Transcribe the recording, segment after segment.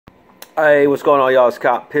Hey, what's going on, y'all? It's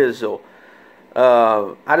Cop Pizzle.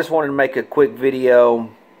 I just wanted to make a quick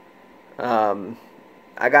video.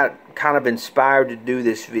 I got kind of inspired to do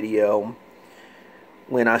this video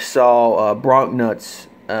when I saw Bronc Nuts,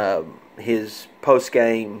 his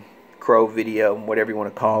post-game crow video, whatever you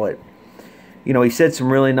want to call it. You know, he said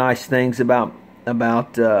some really nice things about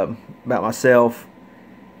myself,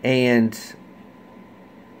 and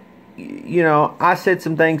you know, I said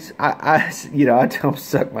some things. I don't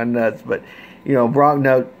suck my nuts, but you know, Bronc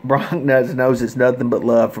Nuts knows it's nothing but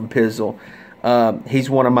love from Pizzle. He's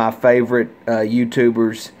one of my favorite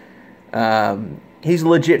YouTubers. He's a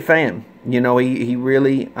legit fan. You know, he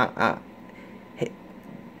really.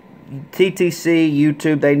 TTC,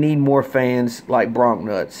 YouTube, they need more fans like Bronc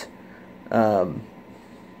Nuts.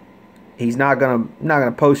 He's not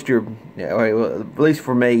gonna post your, at least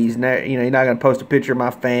for me, he's not gonna post a picture of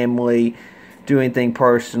my family, do anything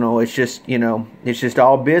personal. It's just, you know, it's just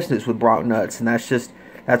all business with Bronc Nuts, and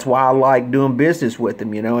that's why I like doing business with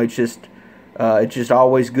him. You know, it's just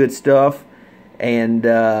always good stuff, and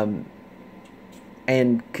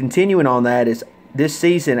continuing on that is this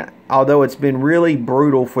season, although it's been really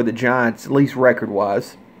brutal for the Giants, at least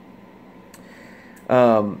record-wise.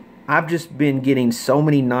 I've just been getting so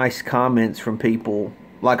many nice comments from people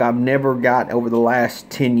like I've never got over the last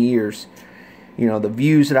 10 years. You know, the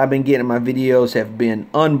views that I've been getting in my videos have been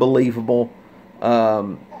unbelievable.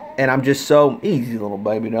 And I'm just so easy, little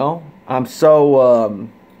baby doll. I'm just so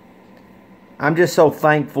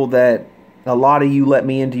thankful that a lot of you let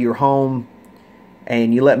me into your home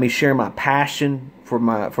and you let me share my passion for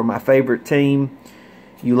my favorite team.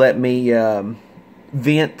 You let me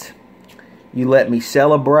vent. You let me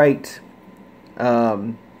celebrate,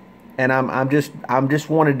 and I'm just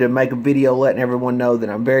wanted to make a video letting everyone know that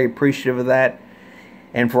I'm very appreciative of that,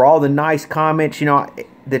 and for all the nice comments. You know,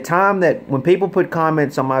 the time that when people put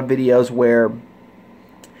comments on my videos where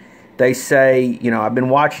they say, you know, I've been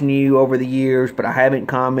watching you over the years, but I haven't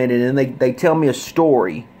commented, and they tell me a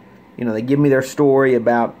story. You know, they give me their story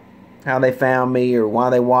about how they found me or why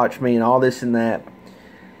they watch me and all this and that.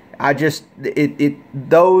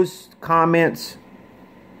 Those comments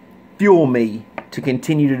fuel me to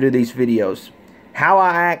continue to do these videos. How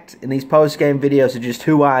I act in these post-game videos is just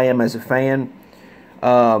who I am as a fan.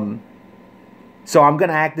 So I'm going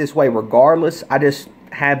to act this way regardless. I just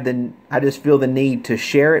feel the need to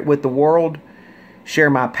share it with the world,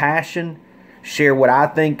 share my passion, share what I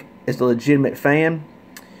think is a legitimate fan.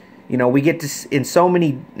 You know, we get to, in so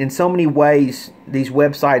many ways, these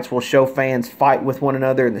websites will show fans fight with one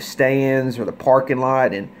another in the stands or the parking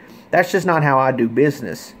lot, and that's just not how I do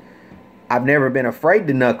business. I've never been afraid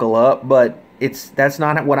to knuckle up, but that's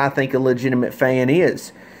not what I think a legitimate fan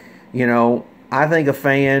is. You know, I think a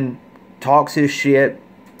fan talks his shit,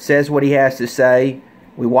 says what he has to say.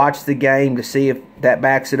 We watch the game to see if that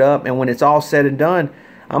backs it up, and when it's all said and done,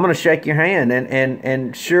 I'm going to shake your hand,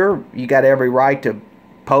 and sure, you got every right to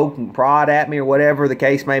poke and prod at me or whatever the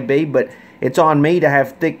case may be, but it's on me to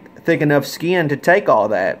have thick enough skin to take all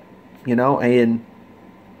that, you know. And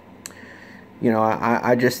you know,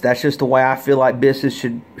 that's just the way I feel like business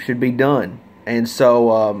should be done. And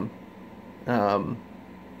so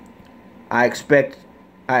I expect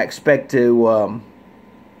to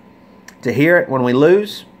hear it when we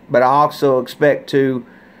lose, but I also expect to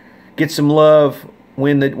get some love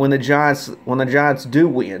when the Giants do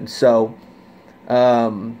win. So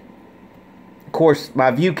of course,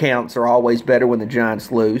 my view counts are always better when the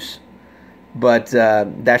Giants lose, but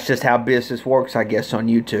that's just how business works, I guess, on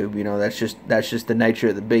YouTube. You know, that's just the nature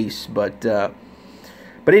of the beast. But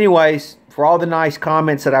anyways, for all the nice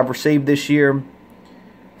comments that I've received this year,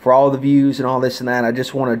 for all the views and all this and that, I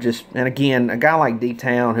just want to and again, a guy like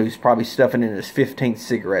D-Town, who's probably stuffing in his 15th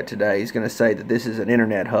cigarette today, he's going to say that this is an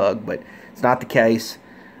internet hug, but it's not the case.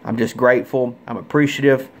 I'm just grateful. I'm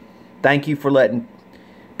appreciative. Thank you for letting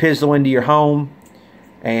Pizzle into your home,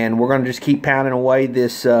 and we're going to just keep pounding away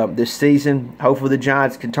this season. Hopefully the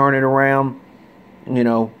Giants can turn it around, you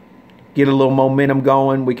know, get a little momentum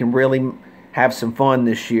going. We can really have some fun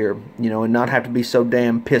this year, you know, and not have to be so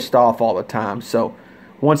damn pissed off all the time. So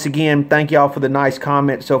once again, thank y'all for the nice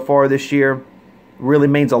comments so far this year. It really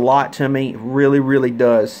means a lot to me. It really, really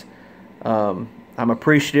does. I'm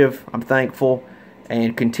appreciative. I'm thankful.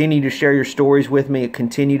 And continue to share your stories with me.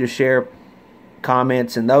 Continue to share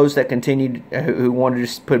comments, and those that continue who want to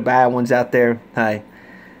just put bad ones out there. Hey,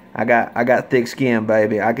 I got thick skin,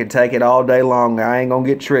 baby. I can take it all day long. I ain't gonna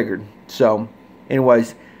get triggered. So,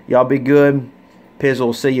 anyways, y'all be good. Pizzle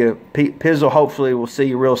will see you. Pizzle hopefully will see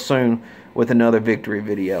you real soon with another victory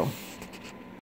video.